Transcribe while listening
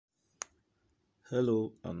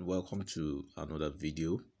Hello and welcome to another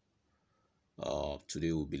video.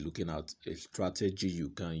 Today we'll be looking at a strategy you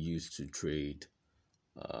can use to trade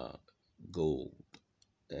gold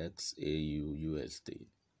XAUUSD.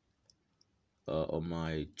 On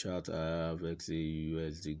my chart I have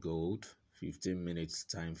XAUUSD gold 15 minutes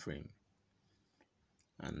time frame,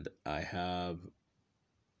 and I have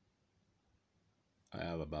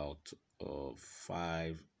about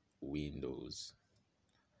 5 windows.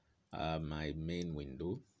 I have my main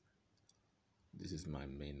window. This is my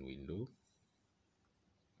main window.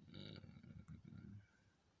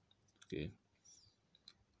 Okay,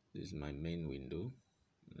 this is my main window.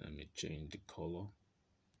 Let me change the color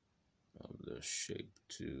of the shape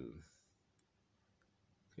to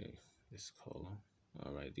this color.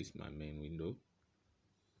 All right, this is my main window.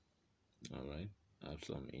 All right, I have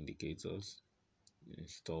some indicators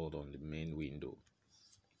installed on the main window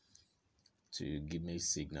to give me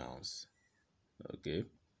signals. Okay,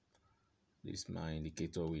 this is my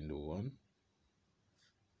indicator window 1.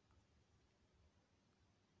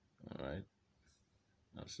 All right,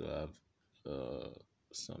 I also have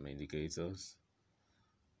some indicators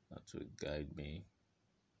that will guide me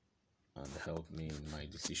and help me in my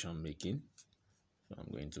decision making. So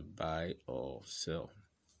I'm going to buy or sell.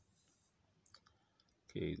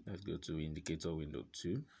 Okay, let's go to indicator window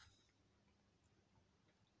 2.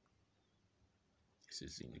 This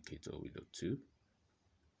is indicator window 2.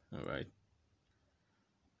 All right.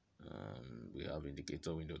 We have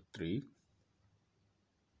indicator window 3.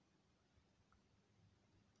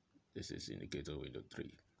 This is indicator window 3.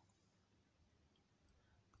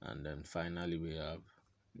 And then finally we have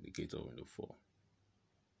indicator window 4.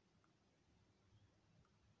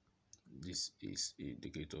 This is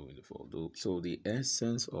indicator window 4. So the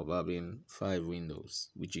essence of having 5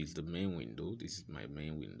 windows, which is the main window, this is my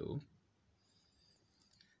main window,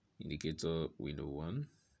 indicator window 1,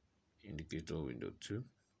 indicator window 2,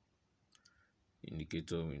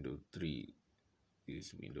 indicator window 3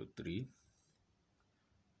 is window 3,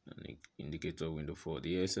 and indicator window 4.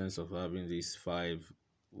 The essence of having these 5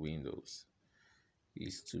 windows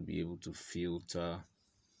is to be able to filter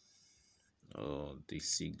the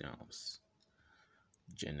signals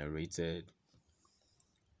generated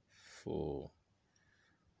for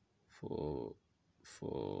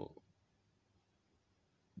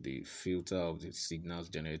the filter of the signals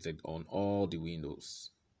generated on all the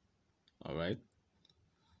windows. All right,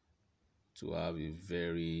 to have a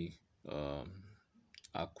very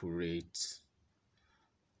accurate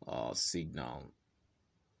signal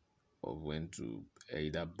of when to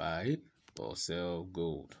either buy or sell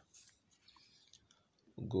gold.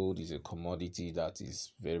 Gold is a commodity that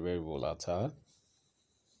is very, very volatile.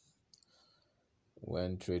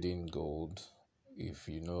 When trading gold, if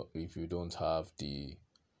you don't have the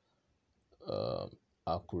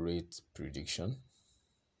accurate prediction,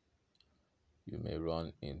 you may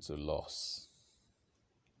run into loss.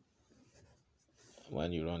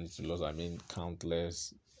 When you run into loss, I mean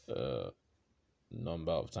countless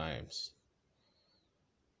number of times.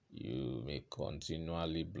 You may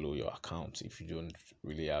continually blow your account if you don't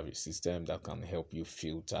really have a system that can help you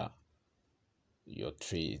filter your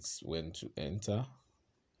trades, when to enter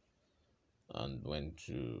and when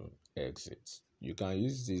to exit. You can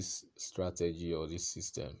use this strategy or this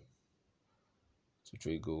system to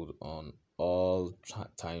trade gold on all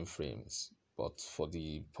time frames, but for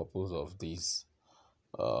the purpose of this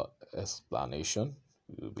explanation,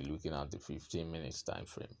 we will be looking at the 15 minutes time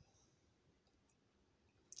frame.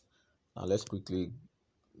 Now let's quickly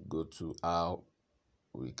go to how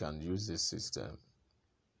we can use this system.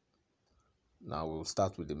 Now we'll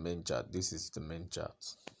start with the main chart. This is the main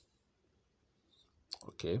chart.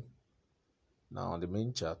 Okay, now on the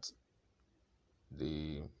main chart,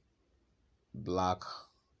 the black,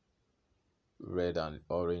 red and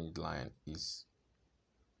orange line is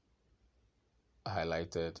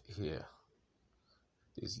highlighted here.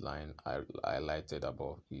 This line I highlighted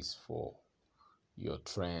above is for your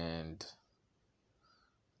trend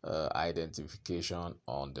identification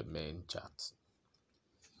on the main chart.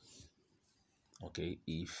 Okay,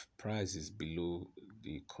 if price is below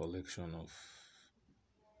the collection of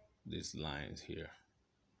these lines here,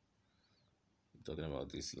 I'm talking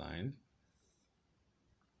about this line,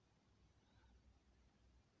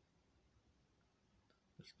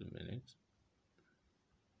 just a minute.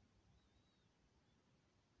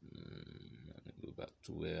 Let me go back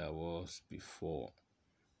to where I was before.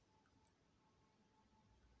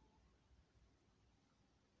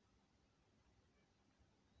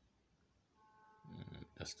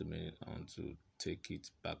 Just a minute, I want to take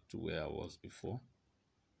it back to where I was before.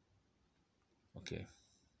 Okay,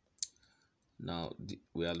 Now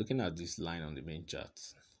we are looking at this line on the main chart.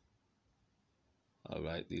 All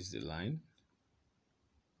right, this is the line.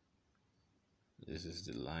 This is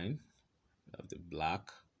the line of the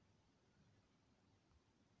black,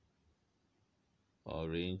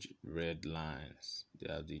 orange, red lines.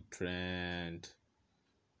 They are the trend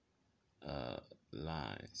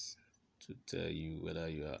lines to tell you whether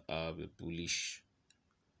you have a bullish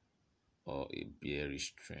or a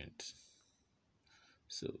bearish trend.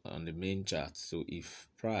 So on the main chart, so if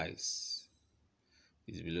price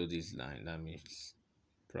is below this line, that means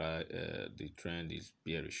the trend is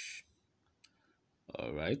bearish.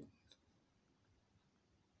 All right,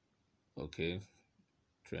 okay,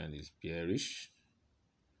 trend is bearish,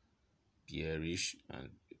 and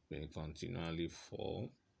may continually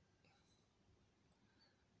fall.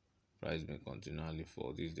 Price may continually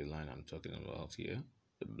fall. This is the line I'm talking about here,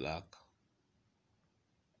 the black,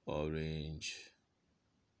 orange,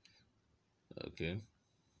 okay,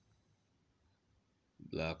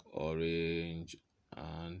 black, orange,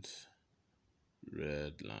 and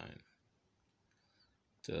red line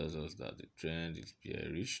tells us that the trend is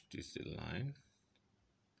bearish. This is the line,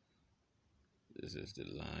 this is the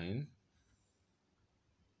line,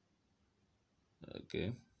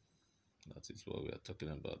 okay, that is what we are talking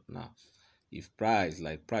about. Now if price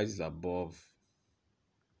is above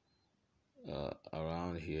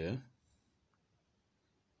around here,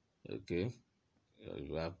 okay,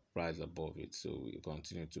 we have price above it, so we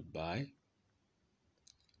continue to buy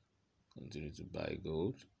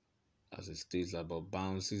gold. As it stays above,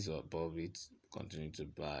 bounces above it, continue to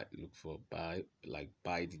buy. Look for buy, like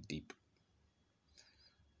buy the dip,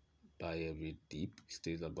 buy every dip.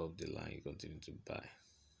 Stays above the line, you continue to buy.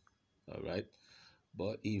 All right,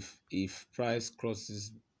 but if price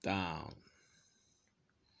crosses down,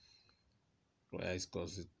 okay,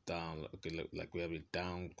 like we have a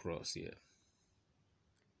down cross here.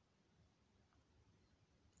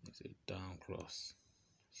 It's a down cross,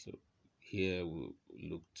 so here we'll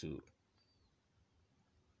look to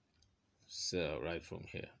sell right from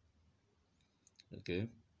here. Okay,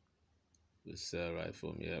 we sell right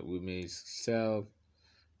from here. We may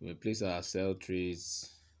place our sell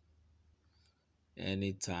trades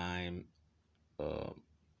anytime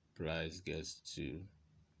price gets to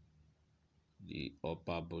the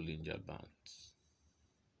upper Bollinger Band.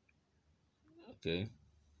 Okay, you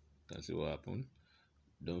can see what happened.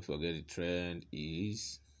 Don't forget the trend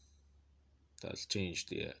has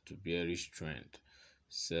changed here to bearish trend.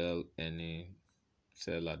 Sell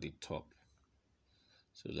at the top.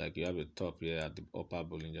 So like you have a top here at the upper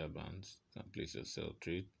Bollinger Band, you can place your sell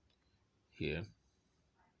trade here,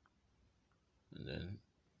 and then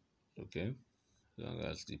okay, as long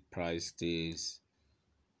as the price stays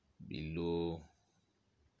below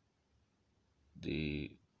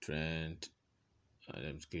the trend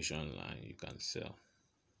identification line, you can sell.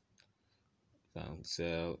 You can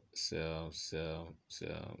sell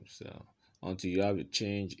until you have a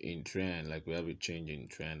change in trend. Like we have a change in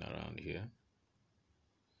trend around here,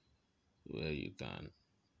 where you can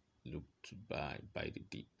look to buy the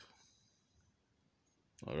dip.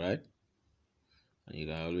 All right, and you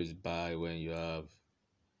can always buy when you have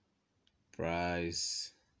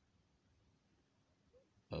price,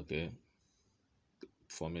 okay,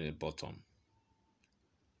 forming a bottom.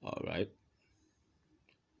 All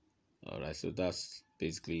right, so that's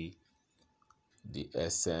basically the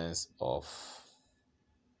essence of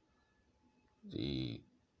the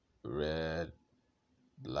red,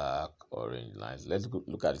 black, orange lines. Let's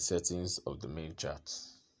look at the settings of the main chart.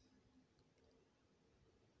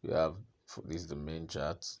 We have, this is the main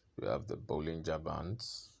chart. We have the Bollinger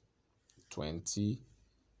Bands, 20,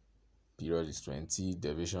 period is 20,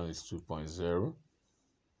 deviation is 2.0,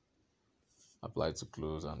 apply to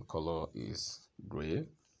close, and color is gray.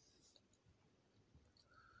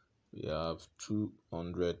 We have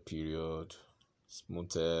 200 period,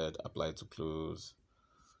 smoothed, apply to close,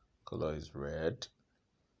 color is red.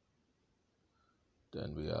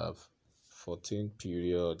 Then we have 14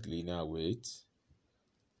 period linear weight,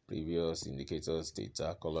 previous indicators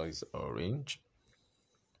data, color is orange.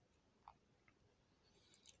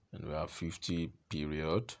 And we have 50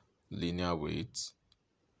 period linear weight,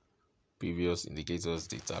 previous indicators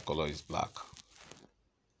data, color is black.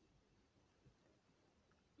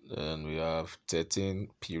 Then we have 13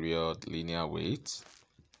 period linear weight,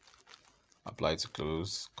 apply to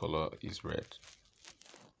close, color is red.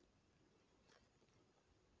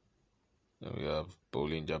 Then we have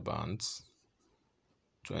Bollinger Bands,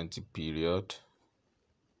 20 period,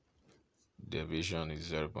 deviation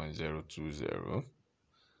is 0.020.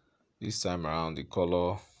 This time around, the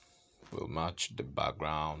color will match the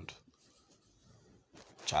background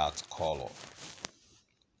chart color.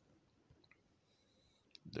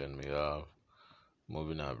 Then we have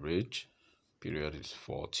moving average, period is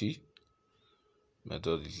 40,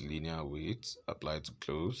 method is linear weight, apply to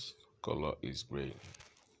close, color is gray.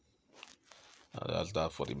 And that's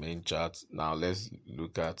that for the main chart. Now let's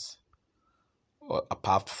look at,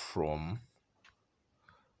 apart from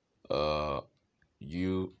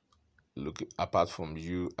you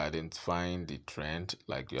identifying the trend,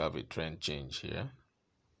 like you have a trend change here,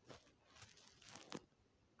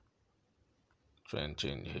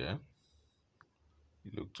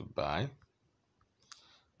 you look to buy.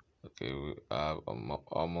 Okay, we have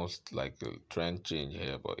almost like a trend change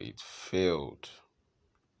here, but it failed.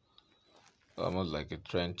 Almost like a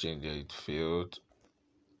trend change here, it failed.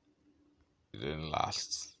 It didn't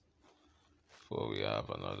last. So we have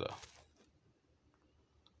another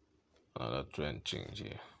trend change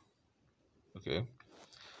here. Okay,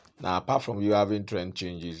 now apart from you having trend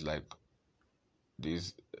changes like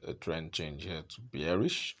this trend change here to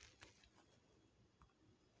bearish,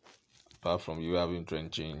 apart from you having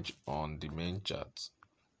trend change on the main chart,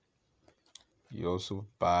 you also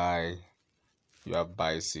have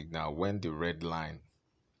buy signal when this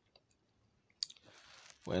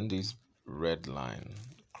red line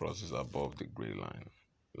crosses above the gray line.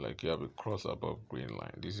 Like you have a cross above green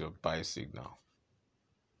line, this is your buy signal.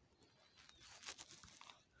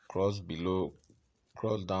 Cross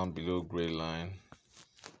down below gray line.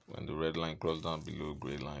 When the red line crosses down below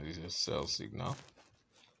gray line, this is a sell signal.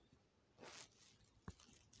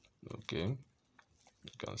 Okay, you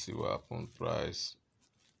can see what happened. Price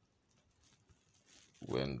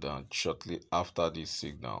went down shortly after this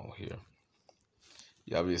signal here.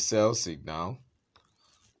 You have a sell signal,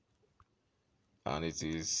 and it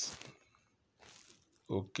is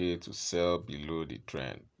okay to sell below the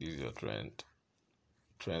trend. This is your trend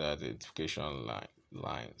identification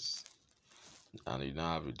lines, and you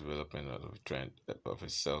now have a development of a trend of a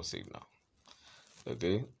sell signal.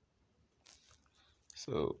 Okay,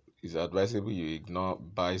 so it's advisable you ignore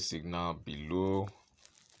buy signal below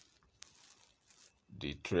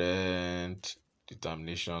the trend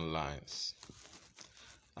determination lines,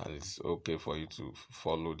 and it's okay for you to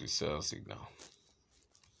follow the sell signal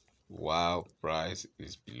while price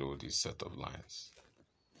is below this set of lines.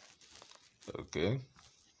 Okay,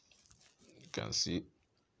 you can see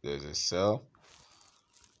there's a sell,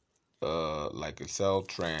 like a sell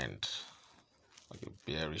trend, like a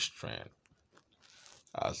bearish trend,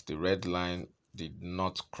 as the red line did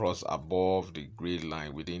not cross above the gray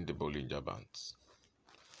line within the Bollinger Bands.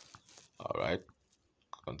 All right,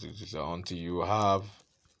 continue to sell until you have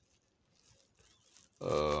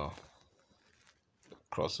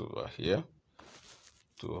crossover here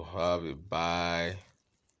to have a buy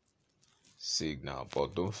signal.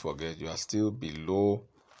 But don't forget, you are still below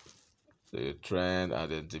the trend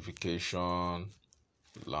identification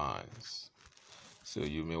lines, so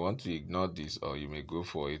you may want to ignore this, or you may go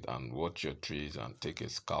for it and watch your trades and take a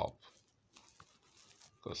scalp,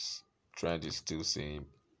 because trend is still saying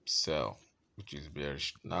sell, which is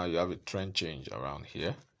bearish. Now you have a trend change around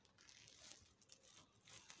here.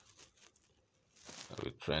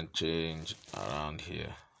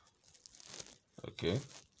 Okay,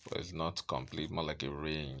 but it's not complete, more like a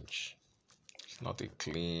range. It's not a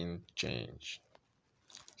clean change,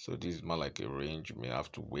 so this is more like a range. You may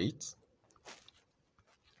have to wait.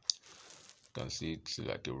 You can see it's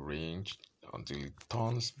like a range until it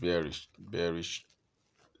turns bearish.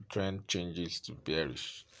 Trend changes to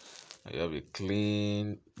bearish, and you have a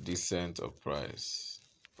clean descent of price.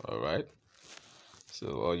 All right,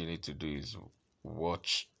 so all you need to do is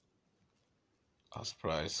watch as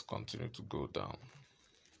price continue to go down.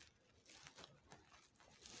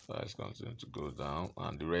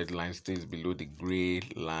 And the red line stays below the gray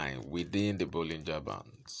line within the Bollinger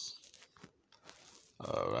Bands.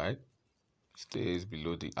 All right, stays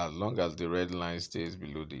below as long as the red line stays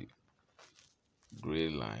below the gray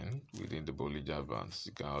line within the Bollinger Bands,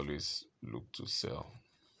 you can always look to sell.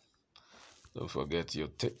 Don't forget, your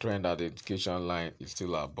trend identification line is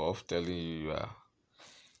still above, telling you are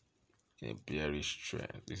in a bearish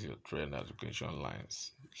trend. This is your trend identification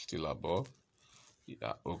lines, still above. You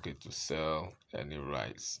are okay to sell any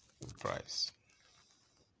rise in price.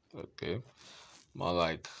 Okay, more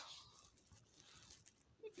like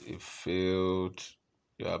a failed,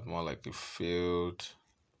 you have more like a failed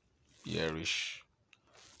bearish,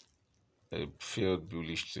 a failed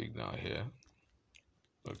bullish signal here.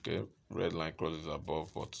 Okay, red line crosses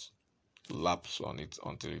above, but laps on it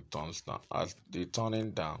until it turns down. As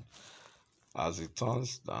it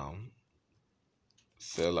turns down,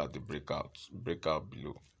 sell at the breakout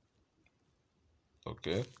below.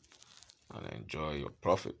 Okay, and enjoy your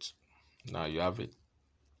profit. Now you have a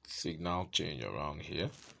signal change around here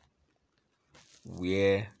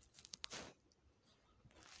where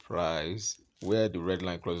where the red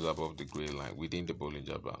line crosses above the gray line within the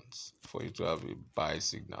Bollinger Bands for you to have a buy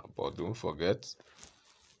signal. But don't forget,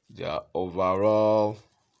 their overall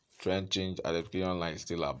trend change identification line is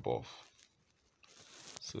still above.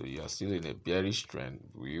 So you are still in a bearish trend.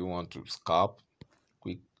 We want to scalp,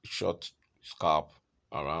 quick short scalp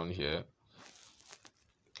around here.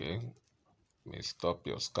 Okay, you may stop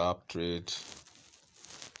your scalp trade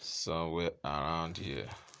somewhere around here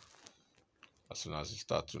as soon as you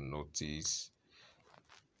start to notice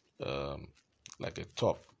like a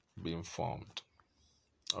top being formed.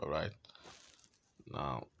 All right,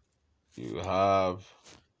 now you have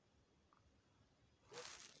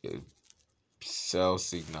a sell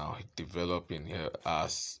signal developing here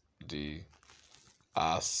as the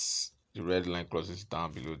red line crosses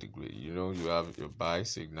down below the gray. You know, you have your buy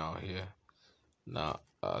signal here. Now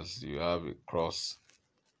as you have a cross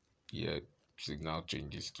here, signal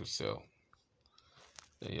changes to sell.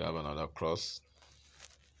 Then you have another cross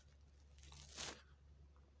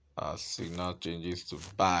as signal changes to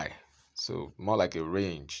buy. So more like a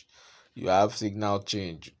range. You have signal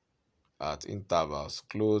change at intervals,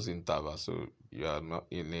 close intervals. So you are not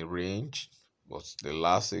in a range, but the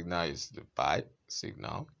last signal is the buy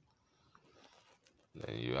signal.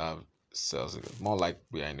 Then you have sell signal. More like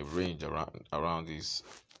we are in a range around this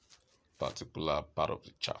particular part of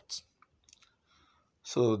the chart.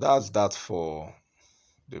 So that's that for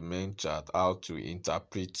the main chart, how to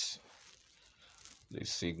interpret the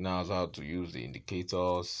signals, how to use the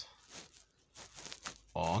indicators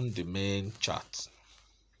on the main chart.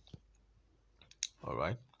 All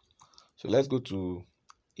right, so let's go to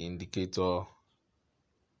indicator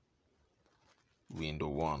window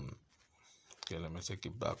 1. Okay, let me take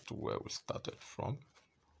it back to where we started from.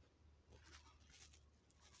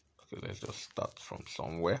 Okay, let's just start from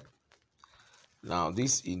somewhere. Now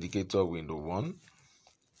this indicator window 1,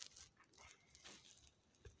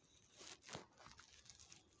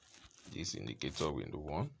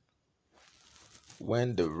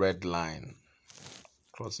 when the red line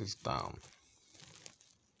crosses down,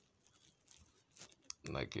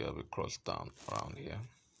 like you have a cross down around here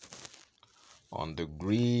on the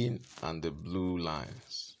green and the blue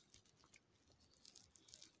lines,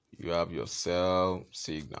 you have your sell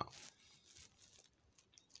signal.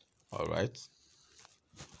 All right,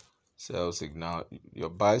 sell signal. Your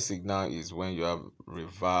buy signal is when you have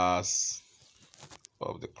reverse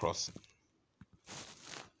of the crossing.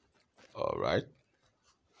 All right,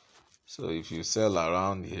 so if you sell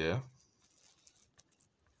around here,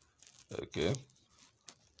 okay,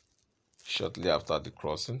 shortly after the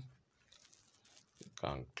crossing, you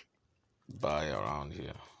can buy around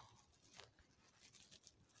here.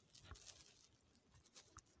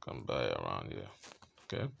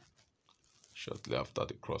 Okay, shortly after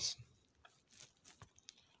the crossing.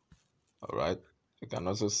 All right, you can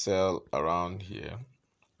also sell around here.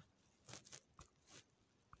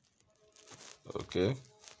 Okay,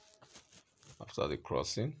 after the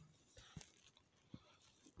crossing,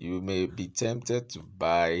 you may be tempted to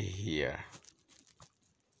buy here.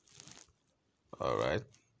 All right,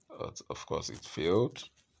 but of course it failed,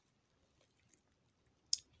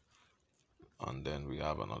 and then we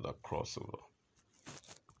have another crossover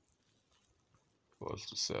for us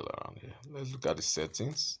to sell around here. Let's look at the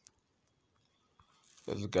settings.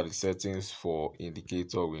 Let's look at the settings for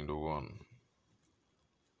indicator window 1.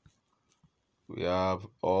 We have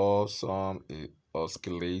awesome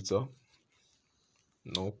oscillator,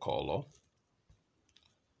 no color.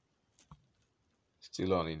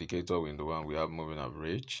 Still on indicator window 1, we have moving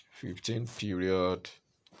average, 15 period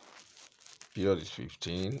is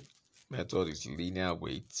 15, method is linear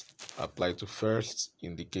weight, applied to first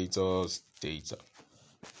indicator's data,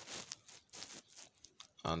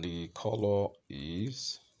 and the color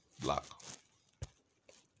is black.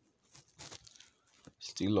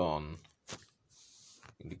 Still on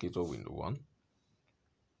indicator window 1,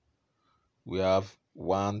 we have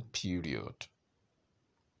 1 period,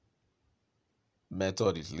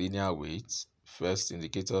 method is linear weight, first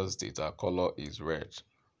indicator's data, color is red.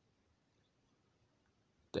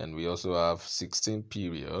 Then we also have 16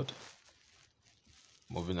 period,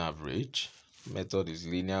 moving average, method is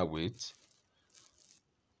linear weight,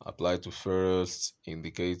 applied to first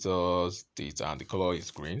indicator's data, and the color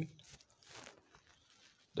is green.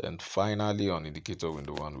 Then finally on indicator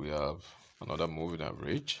window 1, we have another moving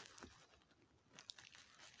average,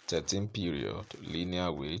 13 period,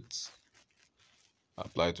 linear weight,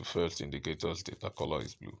 applied to first indicator's data, color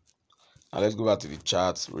is blue. Now let's go back to the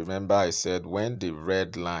chart. Remember I said when the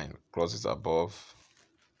red line crosses above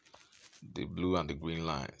the blue and the green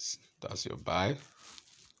lines, that's your buy.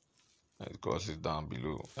 And it crosses down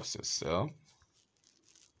below, that's your sell.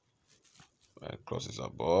 When it crosses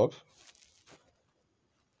above,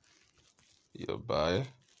 your buy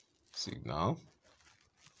signal.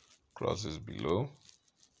 Crosses below,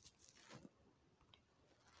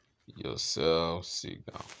 your sell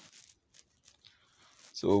signal.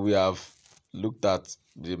 So we have looked at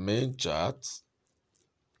the main chart,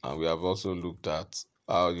 and we have also looked at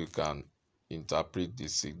how you can interpret the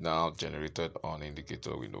signal generated on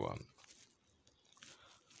indicator window 1.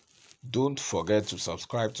 Don't forget to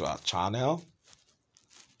subscribe to our channel,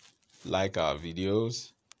 like our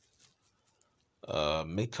videos,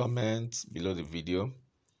 make comments below the video,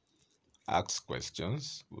 ask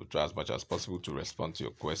questions. We'll try as much as possible to respond to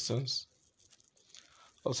your questions.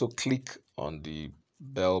 Also click on the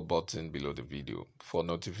bell button below the video for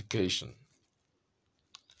notification.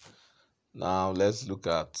 Now let's look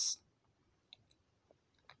at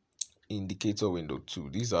indicator window 2.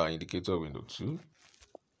 These are indicator window 2.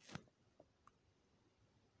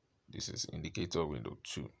 This is indicator window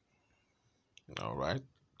 2. All right.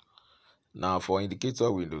 Now for indicator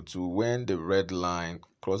window 2, when the red line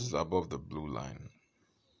crosses above the blue line,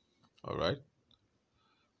 all right,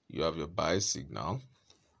 you have your buy signal.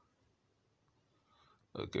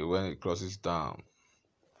 Okay, when it crosses down,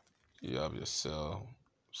 you have your sell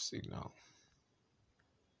signal.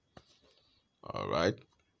 All right.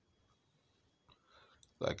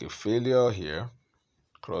 Like a failure here,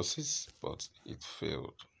 crosses, but it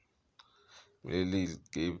failed. Really,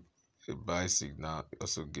 it gave a buy signal, it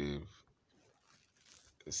also gave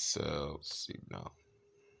a sell signal.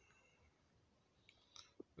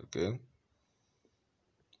 Okay.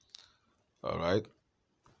 All right.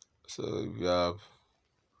 So if you have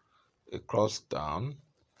a cross down,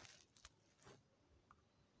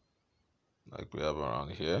 like we have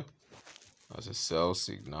around here, as a sell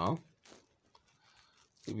signal.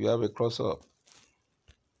 If you have a cross up,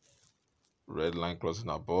 red line crossing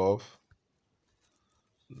above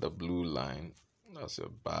the blue line, that's a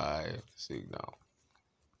buy signal.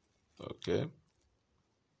 Okay.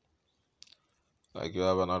 Like you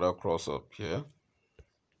have another cross up here,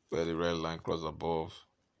 where the red line crosses above,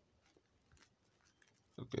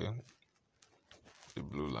 okay, the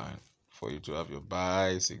blue line, for you to have your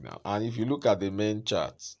buy signal. And if you look at the main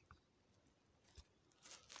chart,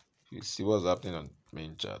 you see what's happening on the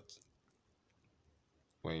main chart.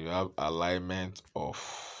 When you have alignment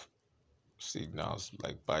of signals,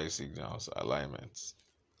 like buy signals, alignments,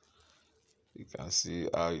 you can see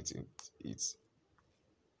how it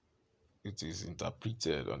is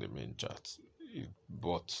interpreted on the main chart.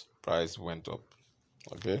 But price went up.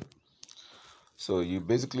 Okay, so you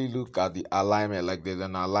basically look at the alignment, like there's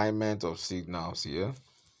an alignment of signals here,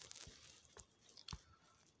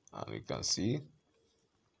 and you can see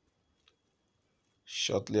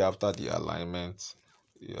shortly after the alignment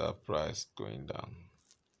you have price going down.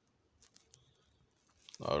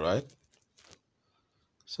 All right,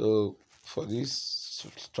 so for this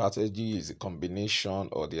strategy is a combination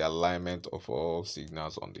or the alignment of all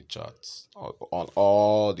signals on the charts, on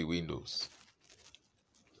all the windows,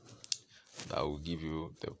 that will give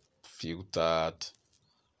you the filtered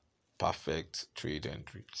perfect trade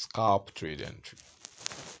entry, scalp trade entry.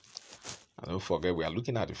 And don't forget, we are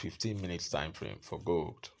looking at the 15 minutes time frame for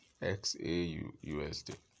gold,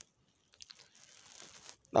 XAUUSD.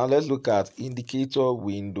 Now let's look at indicator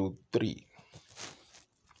window 3.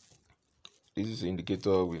 This is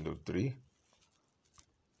indicator window 3.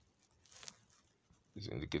 This is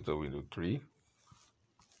indicator window 3.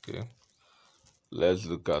 Okay. Let's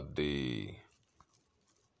look at the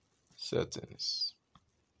settings.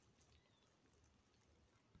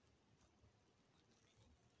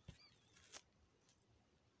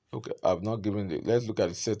 Okay, I've not given the, let's look at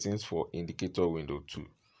the settings for indicator window 2.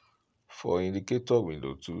 For indicator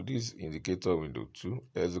window 2, this indicator window 2,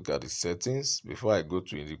 let's look at the settings before I go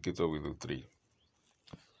to indicator window 3.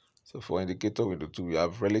 So for indicator window 2, we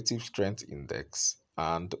have relative strength index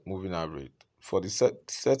and moving average. For the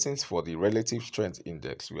settings for the relative strength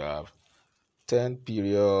index, we have 10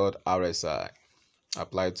 period RSI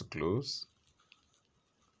applied to close.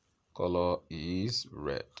 Color is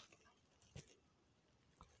red.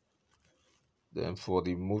 Then for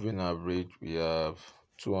the moving average, we have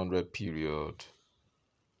 200 period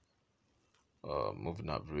moving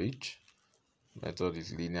average. Method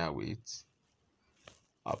is linear weight.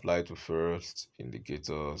 Apply to first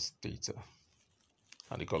indicator's data.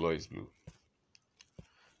 And the color is blue.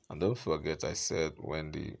 And don't forget, I said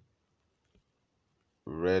when the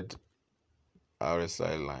red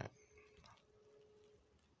RSI line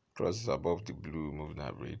crosses above the blue moving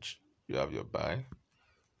average, you have your buy,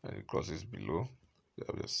 and it crosses below, you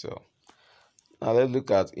have your sell. Now let's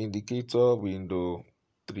look at indicator window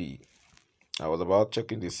 3. I was about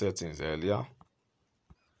checking the settings earlier.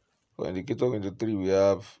 For indicator window 3, we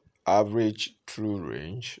have average true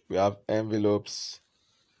range, we have envelopes,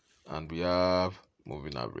 and we have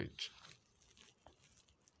moving average.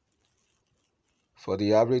 For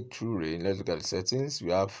the average true range, let's look at the settings.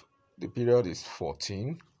 We have the period is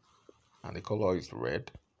 14 and the color is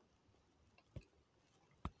red.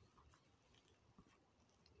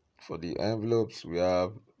 For the envelopes, we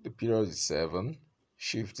have the period is 7,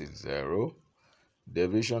 shift is 0,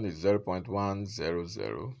 deviation is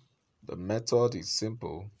 0.100. The method is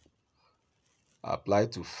simple. Apply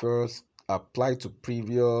to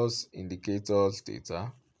previous indicators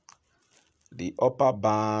data. The upper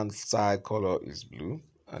band style color is blue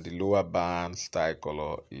and the lower band style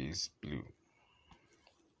color is blue.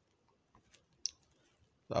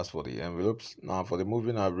 That's for the envelopes. Now for the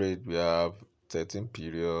moving average, we have 13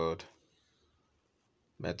 period.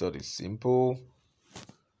 Method is simple.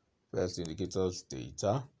 First indicators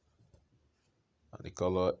data and the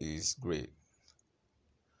color is gray.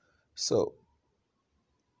 So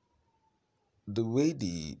the way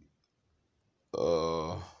the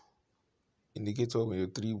indicator window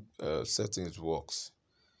 3 settings works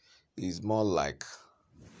is more like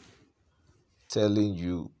telling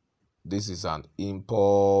you this is an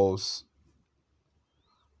impulse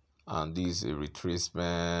and this is a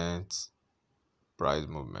retracement price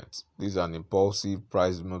movement. This is an impulsive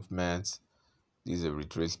price movement. This is a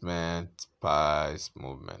retracement price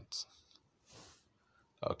movement.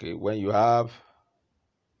 Okay, when you have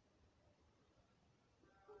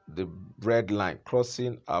the red line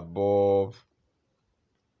crossing above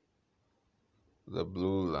the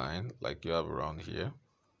blue line, like you have around here,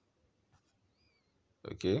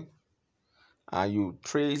 okay, and you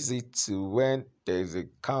trace it to when there is a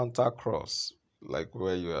counter cross, like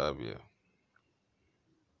where you have here,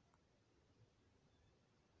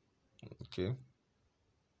 okay,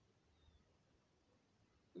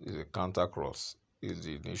 is a counter cross, is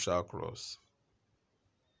the initial cross,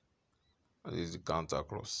 and this is the counter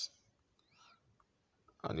cross,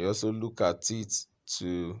 and you also look at it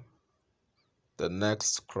to the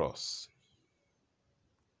next cross,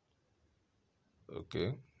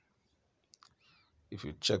 okay. If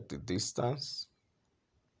you check the distance,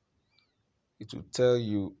 it will tell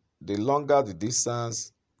you the longer the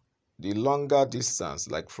distance,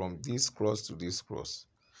 like from this cross to this cross,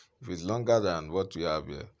 if it's longer than what we have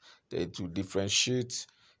here, then it will differentiate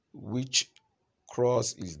which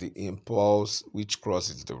cross is the impulse, which cross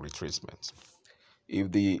is the retracement. If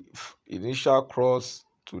the initial cross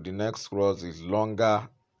to the next cross is longer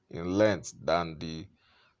in length than the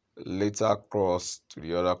later cross to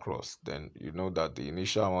the other cross, then you know that the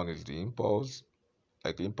initial one is the impulse,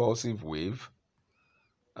 like impulsive wave,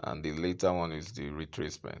 and the later one is the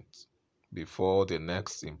retracement before the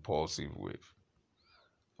next impulsive wave.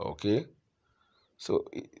 Okay, so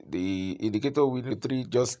the indicator window 3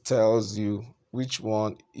 just tells you which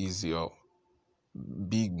one is your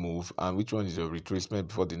big move and which one is your retracement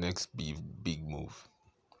before the next big move.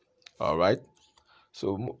 All right,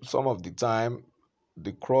 so some of the time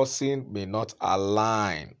the crossing may not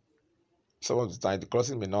align. Some of the time the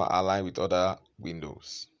crossing may not align with other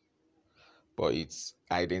windows, but it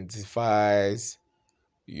identifies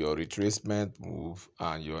your retracement move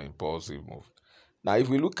and your impulsive move. Now if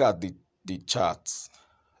we look at the charts,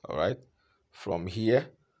 all right, from here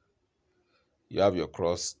you have your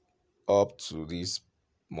cross up to this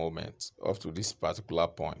moment, up to this particular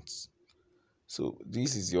point. So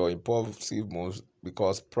this is your impulsive move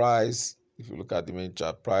because price, if you look at the main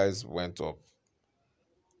chart, price went up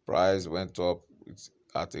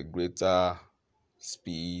at a greater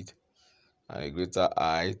speed and a greater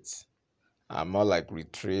height, and more like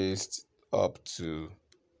retraced up to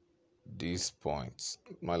this point,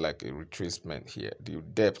 more like a retracement here. The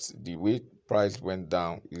depth, the way price went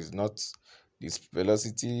down is not, this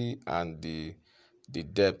velocity and the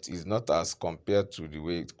depth is not as compared to the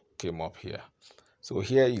way it came up here. So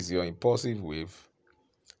here is your impulsive wave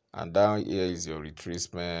and down here is your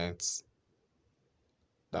retracement.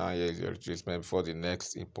 Down here is your retracement before the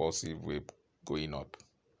next impulsive wave going up.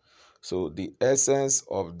 So the essence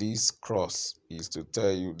of this cross is to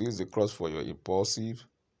tell you this is the cross for your impulsive.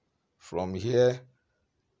 From here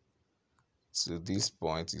to this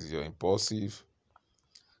point is your impulsive.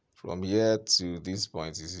 From here to this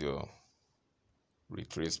point is your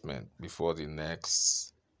retracement before the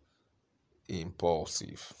next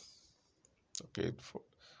impulsive. Okay,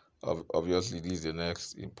 Obviously this is the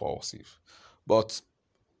next impulsive, but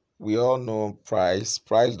we all know price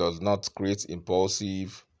does not create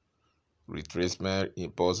impulsive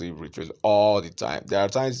retracement all the time. There are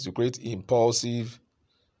times to create impulsive,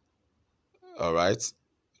 all right,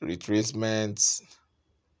 retracement,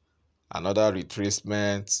 another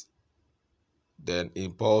retracement, then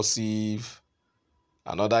impulsive,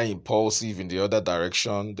 another impulsive in the other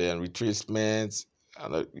direction, then retracement.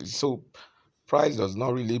 And so price does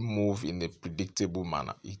not really move in a predictable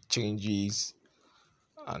manner. It changes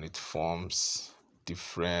and it forms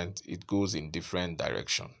different, it goes in different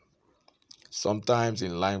direction, sometimes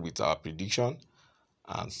in line with our prediction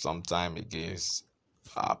and sometimes against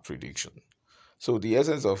our prediction. So the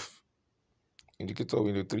essence of indicator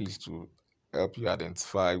window 3 is to help you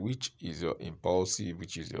identify which is your impulsive,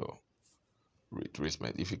 which is your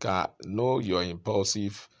retracement. If you can know your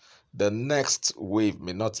impulsive, the next wave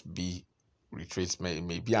may not be retracement, it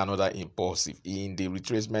may be another impulsive in the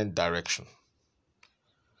retracement direction.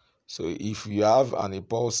 So if you have an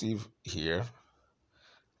impulsive here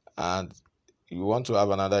and you want to have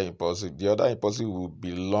another impulsive, the other impulsive will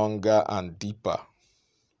be longer and deeper.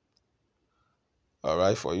 All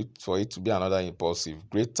right, for it to be another impulsive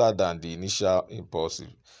greater than the initial impulsive.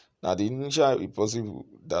 Now the initial impulsive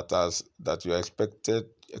that you are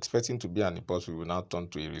expecting to be an impulsive will now turn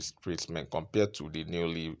to a retracement compared to the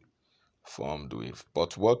newly formed wave.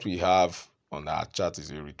 But what we have on our chart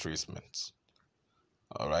is a retracement.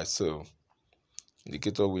 All right, so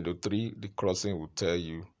indicator window 3, the crossing will tell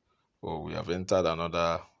you, oh, we have entered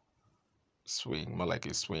another swing, more like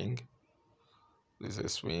a swing. This is a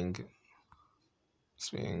swing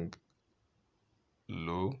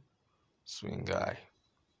low, swing high.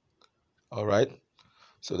 All right,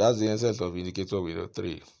 so that's the essence of indicator window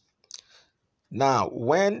 3. Now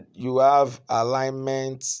when you have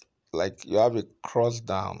alignment, like you have a cross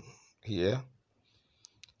down here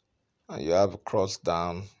and you have a cross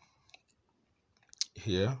down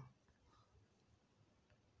here,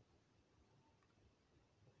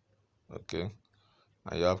 okay,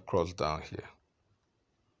 and you have cross down here,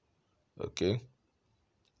 okay,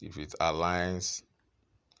 if it aligns,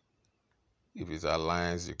 you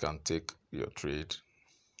can take your trade,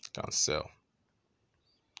 you can sell.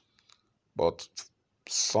 But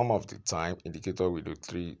some of the time indicator window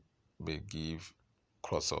 3 may give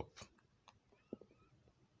cross up.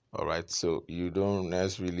 All right, so you don't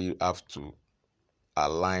necessarily have to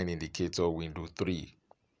align indicator window 3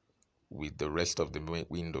 with the rest of the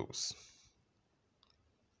windows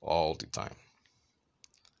all the time.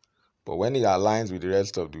 But when it aligns with the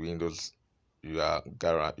rest of the windows, you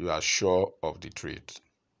are sure of the trade.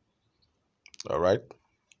 All right,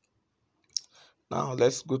 now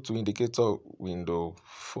let's go to indicator window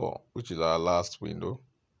 4, which is our last window.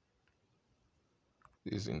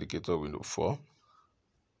 This is indicator window 4.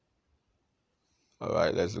 All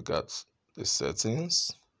right, let's look at the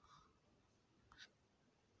settings.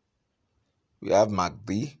 We have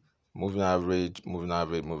MACD, moving average, moving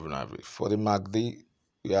average, moving average. For the MACD,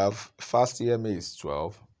 we have fast EMA is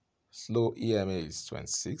 12, slow EMA is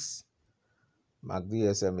 26,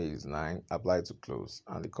 MACD SMA is 9, apply to close,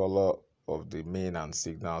 and the color of the main and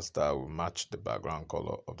signal star will match the background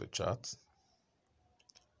color of the chart.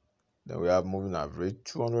 Then we have moving average,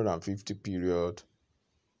 250 period,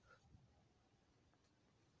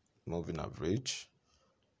 moving average,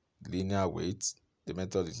 linear weight. The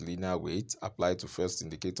method is linear weight, applied to first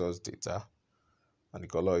indicator's data, and the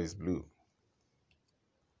color is blue.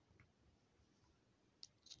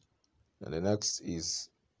 And the next is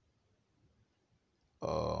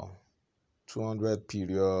 200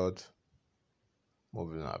 period,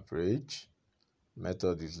 moving average.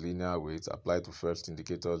 Method is linear weight, applied to first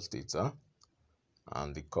indicator's data,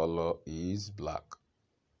 and the color is black.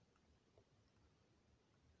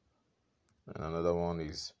 And another one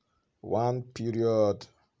is 1 period,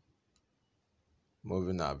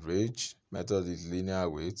 moving average. Method is linear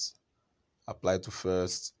weight, applied to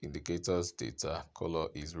first indicator's data, color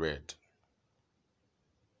is red.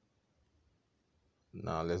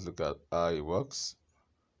 Now let's look at how it works.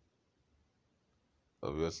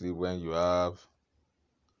 Obviously, when you have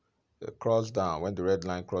the cross down, when the red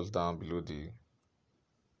line crosses down below the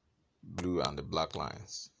blue and the black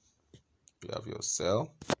lines, you have your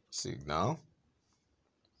sell signal.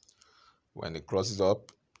 When it crosses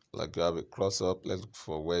up, like you have a cross up, let's look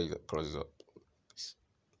for where it crosses up.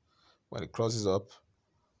 When it crosses up,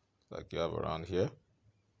 like you have around here,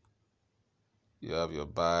 you have your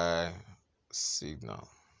buy signal.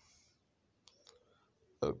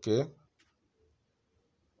 Okay,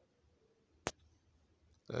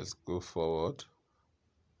 let's go forward.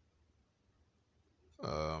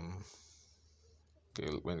 Okay,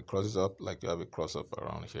 when it crosses up, like you have a cross up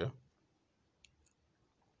around here,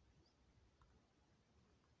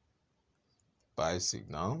 buy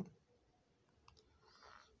signal.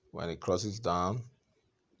 When it crosses down,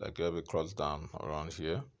 like you have a cross down around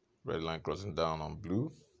here, red line crossing down on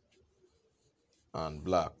blue and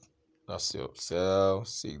black, that's your sell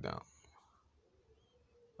signal.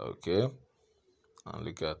 Okay, and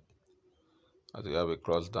look at as you have a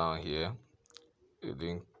cross down here, it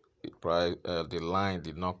didn't the line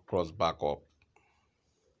did not cross back up.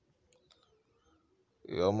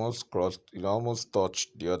 It almost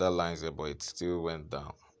touched the other lines there, but it still went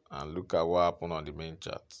down. And look at what happened on the main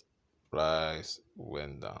chart. Price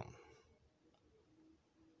went down.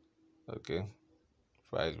 Okay,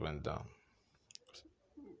 price went down,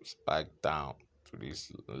 spiked down to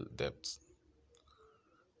this depth.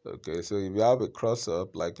 Okay, so if you have a cross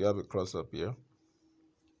up, like you have a cross up here,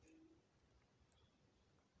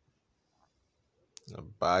 a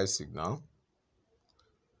buy signal.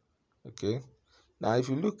 Okay, now if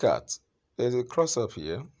you look at, there's a cross up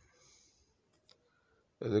here,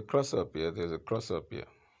 there's a cross up here, there's a cross up here.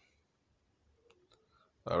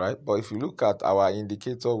 All right, but if you look at our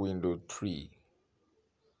indicator window 3,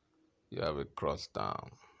 you have a cross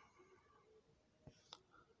down.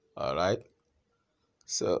 All right,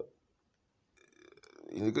 so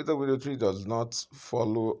indicator window 3 does not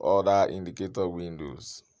follow other indicator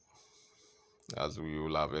windows as we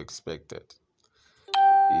will have expected.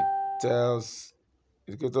 It tells,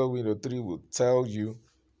 indicator window 3 will tell you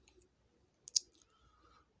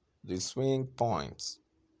the swing points,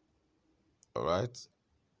 all right,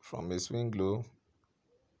 from a swing low,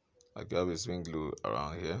 like you have a swing low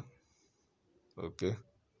around here, okay,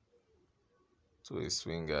 to a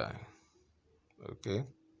swing high. Okay,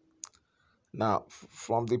 now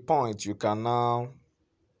from the point you can now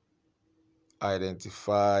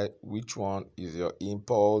identify which one is your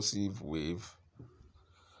impulsive wave.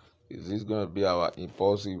 Is this going to be our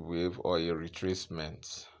impulsive wave or a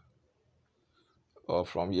retracement? Or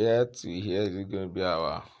from here to here, is it going to be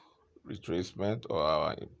our retracement or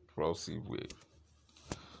our impulsive wave?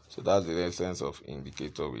 So that's the essence of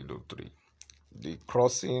indicator window 3. The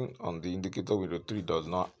crossing on the indicator window 3 does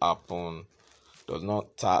not happen, does not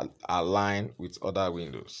align with other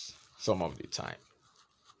windows some of the time.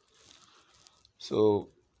 So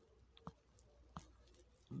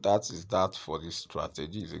that is that for this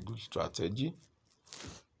strategy. It's a good strategy.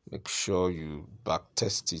 Make sure you back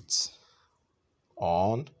test it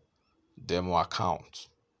on demo account.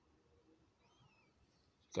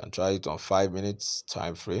 You can try it on 5 minutes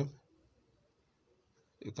time frame.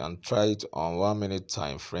 You can try it on 1 minute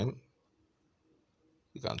time frame.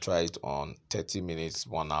 You can try it on 30 minutes,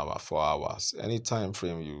 1 hour, 4 hours, any time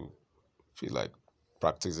frame you feel like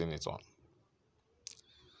practicing it on.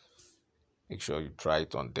 Make sure you try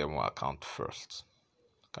it on demo account first.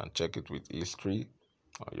 You can check it with history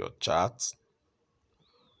on your charts.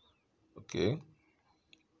 Okay,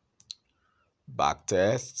 back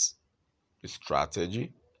test the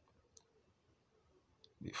strategy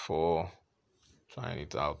before trying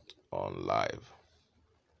it out on live.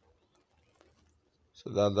 So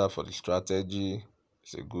that's that for the strategy.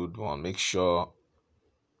 It's a good one. Make sure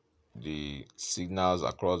the signals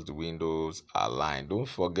across the windows are aligned. Don't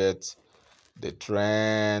forget the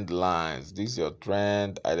trend lines. These are your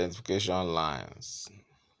trend identification lines.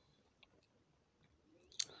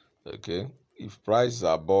 Okay, if price is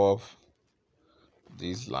above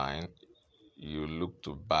this line, you look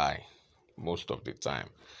to buy most of the time.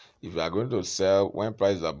 If you are going to sell when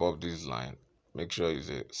price is above this line, make sure it's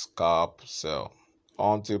a scalp sell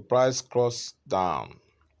until price cross down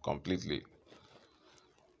completely.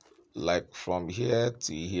 Like from here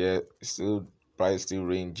to here, still price still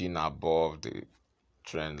ranging above the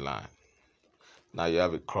trend line. Now you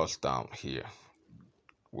have a cross down here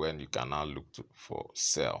when you can now look for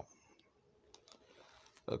sell.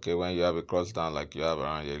 Okay, when you have a cross down like you have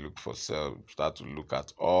around here, look for sell. Start to look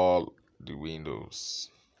at all the windows.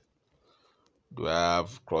 Do I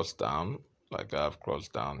have cross down like I have cross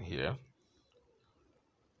down here?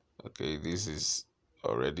 Okay, this is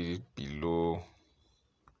already below.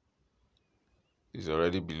 Is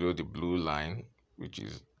already below the blue line, which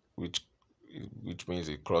means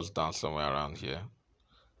it crossed down somewhere around here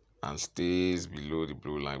and stays below the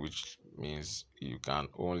blue line, which means you can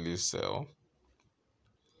only sell.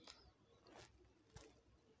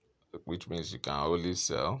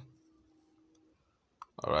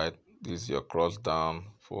 All right, this is your cross down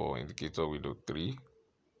for indicator window 3.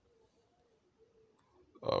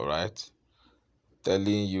 All right,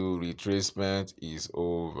 telling you retracement is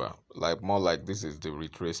over, like more like this is the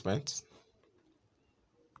retracement.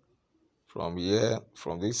 From here,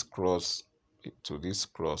 from this cross to this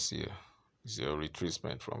cross here is your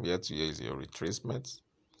retracement. From here to here is your retracement.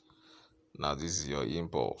 Now this is your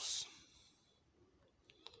impulse,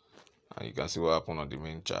 and you can see what happened on the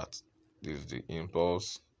main chart. This is the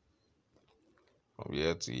impulse. From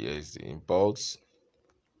here to here is the impulse,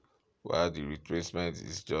 while the retracement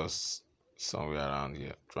is just somewhere around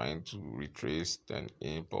here, trying to retrace, then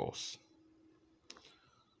impulse.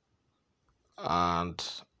 And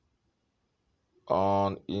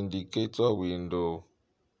on indicator window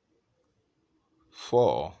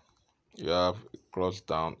 4, you have a cross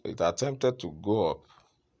down. It attempted to go up.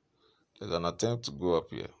 There's an attempt to go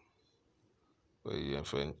up here, but you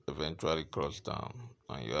eventually cross down,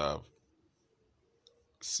 and you have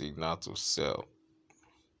signal to sell.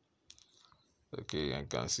 Okay, and you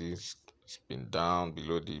can see it's been down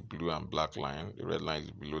below the blue and black line. The red line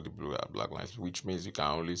is below the blue and black lines, which means you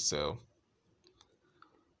can only sell.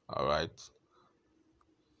 All right,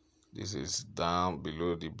 this is down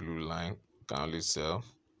below the blue line, you can only sell.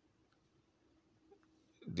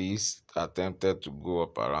 This attempted to go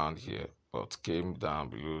up around here, but came down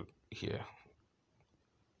below here,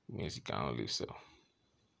 means you can only sell.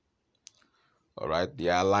 All right, the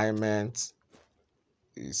alignment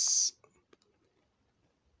is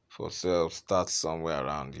for sale, starts somewhere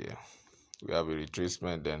around here. We have a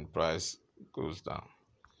retracement, then price goes down.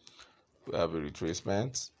 We have a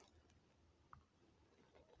retracement,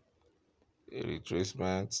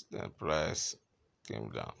 then price came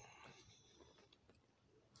down.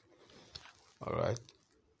 All right,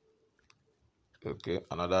 okay,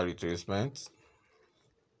 another retracement.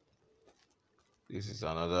 This is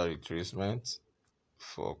another retracement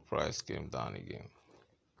for price came down again.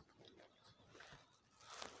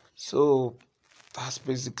 So that's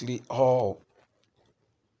basically all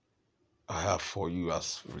I have for you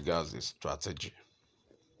as regards this strategy.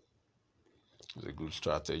 It's a good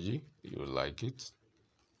strategy. You like it.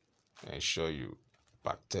 Ensure you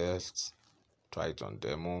backtest, try it on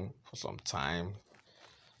demo for some time.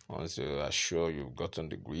 Once you are sure you've gotten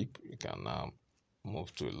the grip, you can now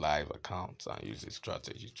move to a live account and use this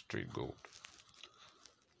strategy to trade gold.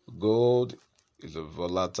 Gold is a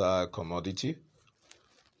volatile commodity.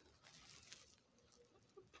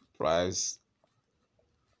 Price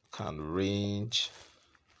can range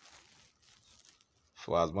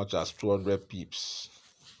for as much as 200 pips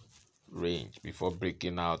range before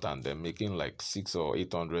breaking out and then making like 600 or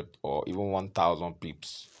 800 or even 1000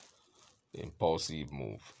 pips impulsive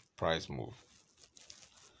move, price move.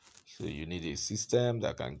 So you need a system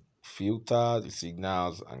that can filter the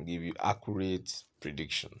signals and give you accurate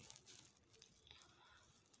prediction.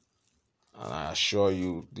 And I assure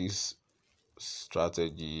you this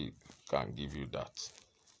strategy can give you that.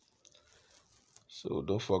 So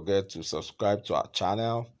don't forget to subscribe to our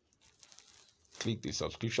channel. Click the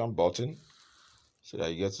subscription button so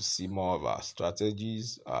that you get to see more of our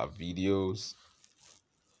strategies, our videos.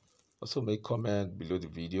 Also make comment below the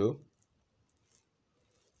video.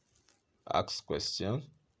 Ask questions.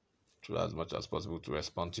 Try as much as possible to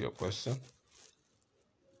respond to your question.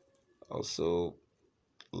 Also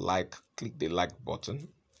click the like button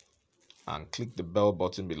and click the bell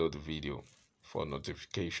button below the video for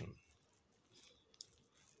notification.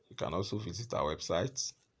 You can also visit our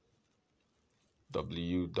website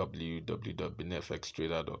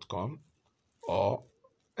www.benefxtrader.com or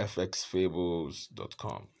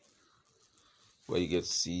fxfables.com, where you get to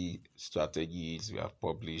see strategies we have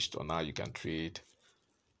published on how you can trade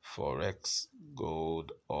Forex,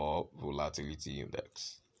 gold, or volatility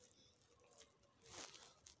index.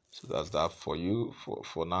 So that's that for you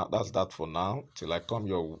for now. That's that for now. Till I come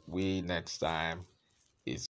your way next time.